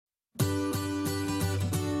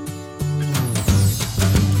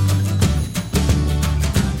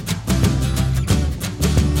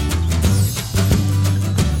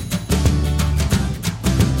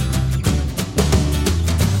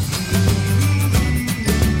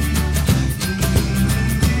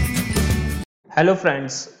Hello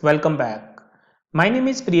friends, welcome back. My name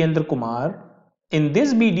is Priyendra Kumar. In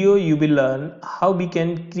this video, you will learn how we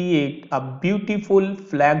can create a beautiful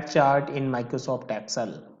flag chart in Microsoft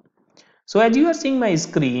Excel. So as you are seeing my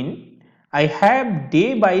screen, I have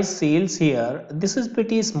day by sales here. This is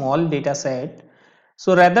pretty small data set.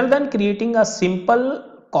 So rather than creating a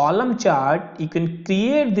simple column chart, you can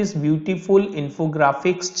create this beautiful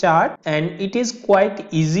infographics chart, and it is quite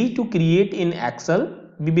easy to create in Excel.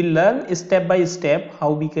 We will learn step by step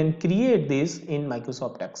how we can create this in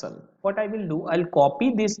Microsoft Excel. What I will do, I'll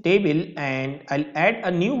copy this table and I'll add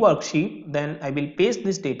a new worksheet. Then I will paste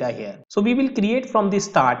this data here. So we will create from the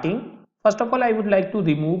starting. First of all, I would like to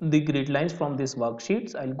remove the grid lines from this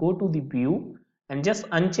worksheets. I'll go to the view and just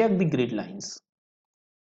uncheck the grid lines.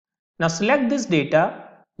 Now select this data,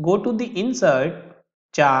 go to the insert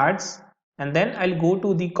charts, and then I'll go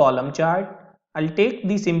to the column chart. I'll take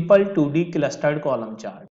the simple 2D clustered column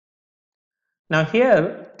chart. Now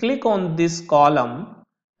here click on this column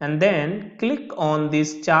and then click on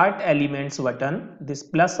this chart elements button, this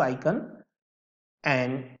plus icon,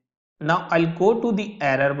 and now I'll go to the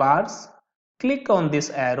error bars, click on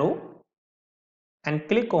this arrow and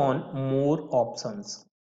click on more options.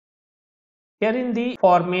 Here in the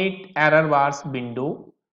format error bars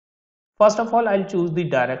window, first of all I'll choose the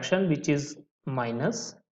direction, which is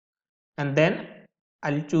minus, and then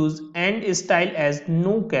I'll choose end style as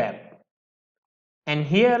no cap, and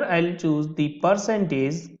here I'll choose the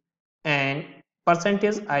percentage, and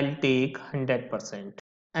percentage I'll take 100%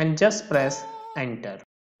 and just press enter.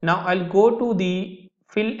 Now I'll go to the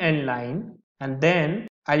fill and line, and then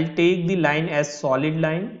I'll take the line as solid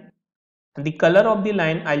line, and the color of the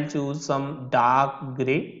line I'll choose some dark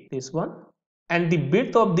gray, this one, and the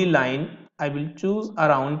width of the line I will choose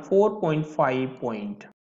around 4.5 point,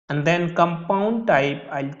 and then compound type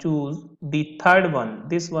I'll choose the third one,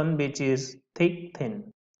 this one, which is thick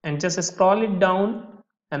thin, and just scroll it down,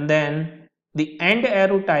 and then the end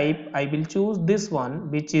arrow type I will choose this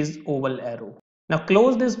one, which is oval arrow. Now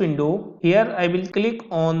close this window. Here I will click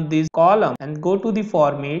on this column and go to the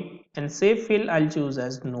format and save fill I'll choose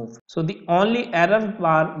as no. So the only error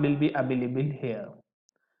bar will be available here.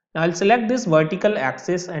 Now I'll select this vertical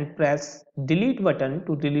axis and press delete button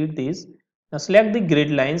to delete this. Now select the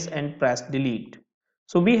grid lines and press delete.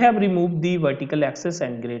 So we have removed the vertical axis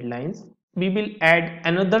and grid lines. We will add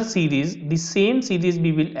another series, the same series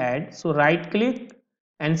we will add. So right click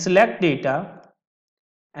and select data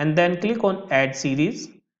and then click on add series,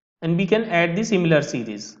 and we can add the similar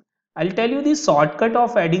series. I'll tell you the shortcut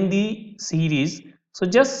of adding the series. So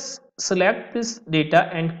just select this data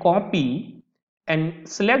and copy and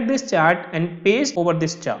select this chart and paste over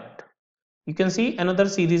this chart. You can see another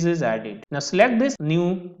series is added. Now select this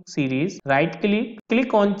new series, right click,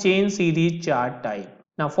 click on change series chart type.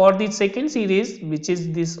 Now for the second series, which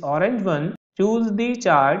is this orange one, choose the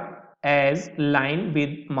chart as line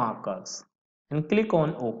with markers and click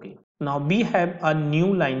on OK. Now we have a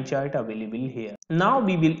new line chart available here. Now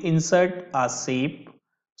we will insert a shape.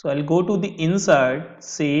 So I'll go to the insert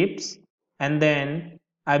shapes, and then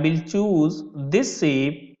I will choose this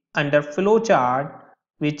shape under flow chart,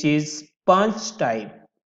 which is punch type.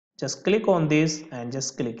 Just click on this and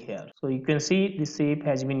just click here. So you can see the shape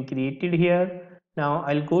has been created here. Now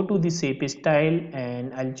I'll go to the shape style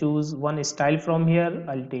and I'll choose one style from here.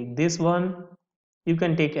 I'll take this one. You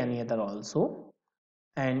can take any other also,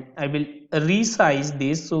 and I will resize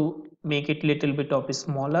this, so make it little bit of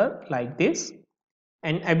smaller like this,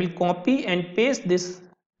 and I will copy and paste this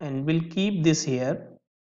and will keep this here.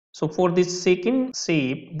 So for this second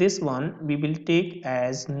shape, this one we will take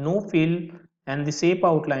as no fill and the shape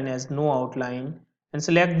outline as no outline, and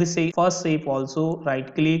select the first shape also,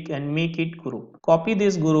 right click and make it group. Copy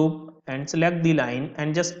this group and select the line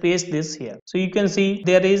and just paste this here. So you can see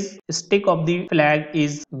there is stick of the flag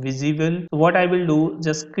is visible. So what I will do,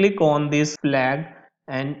 just click on this flag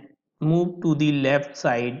and move to the left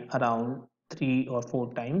side around 3 or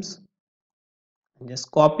 4 times. And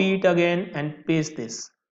just copy it again and paste this.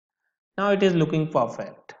 Now it is looking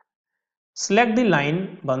perfect. Select the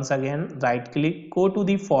line once again, right click, go to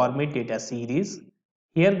the format data series.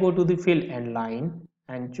 Here go to the fill and line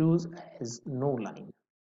and choose as no line.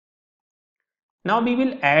 Now we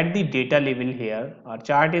will add the data label here. Our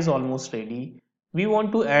chart is almost ready. We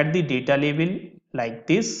want to add the data label like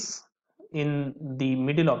this in the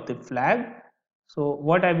middle of the flag. So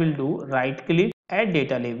what I will do, right click, add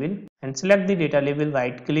data label and select the data label,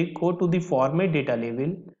 right click, go to the format data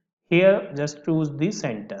label. Here just choose the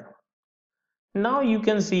center. Now you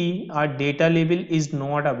can see our data label is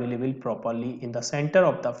not available properly in the center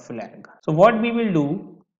of the flag. So what we will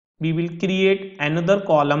do, we will create another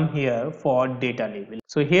column here for data label.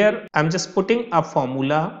 So here I'm just putting a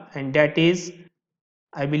formula, and that is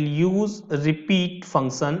I will use repeat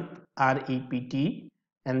function, rept,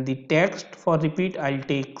 and the text for repeat I'll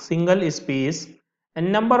take single space,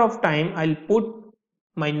 and number of time I'll put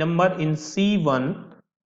my number in C1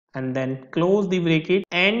 and then close the bracket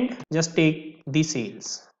and just take the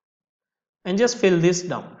sales and just fill this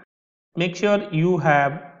down. Make sure you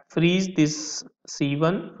have freeze this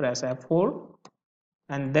C1, press F4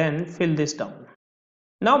 and then fill this down.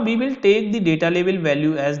 Now we will take the data label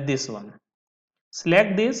value as this one.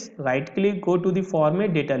 Select this, right click, go to the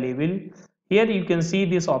format data label. Here you can see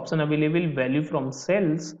this option available, value from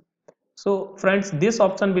cells. So friends, this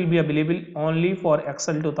option will be available only for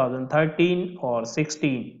Excel 2013 or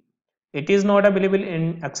 16. It is not available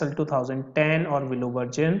in Excel 2010 or below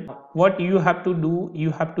version. What you have to do,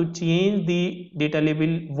 you have to change the data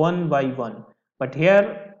label one by one. But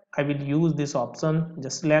here I will use this option.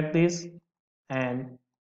 Just select this and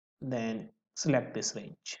then select this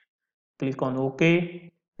range. Click on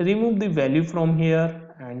OK. Remove the value from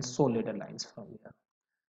here and show little lines from here.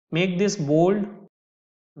 Make this bold,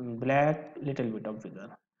 black, little bit of bigger.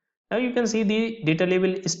 Now you can see the data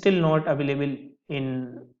label is still not available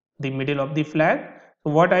in the middle of the flag.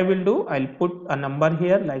 So what I will do, I'll put a number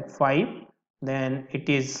here like 5, then it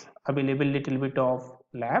is available little bit of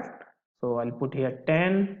left. So I'll put here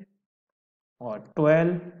 10 or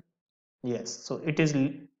 12. Yes, so it is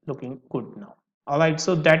looking good now. Alright,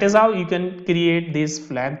 so that is how you can create this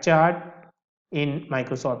flag chart in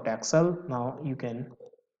Microsoft Excel. Now you can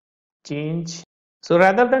change. So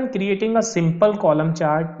rather than creating a simple column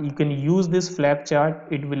chart, you can use this flag chart.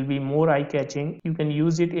 It will be more eye-catching. You can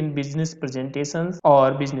use it in business presentations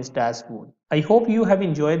or business dashboard. I hope you have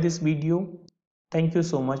enjoyed this video. Thank you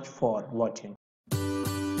so much for watching.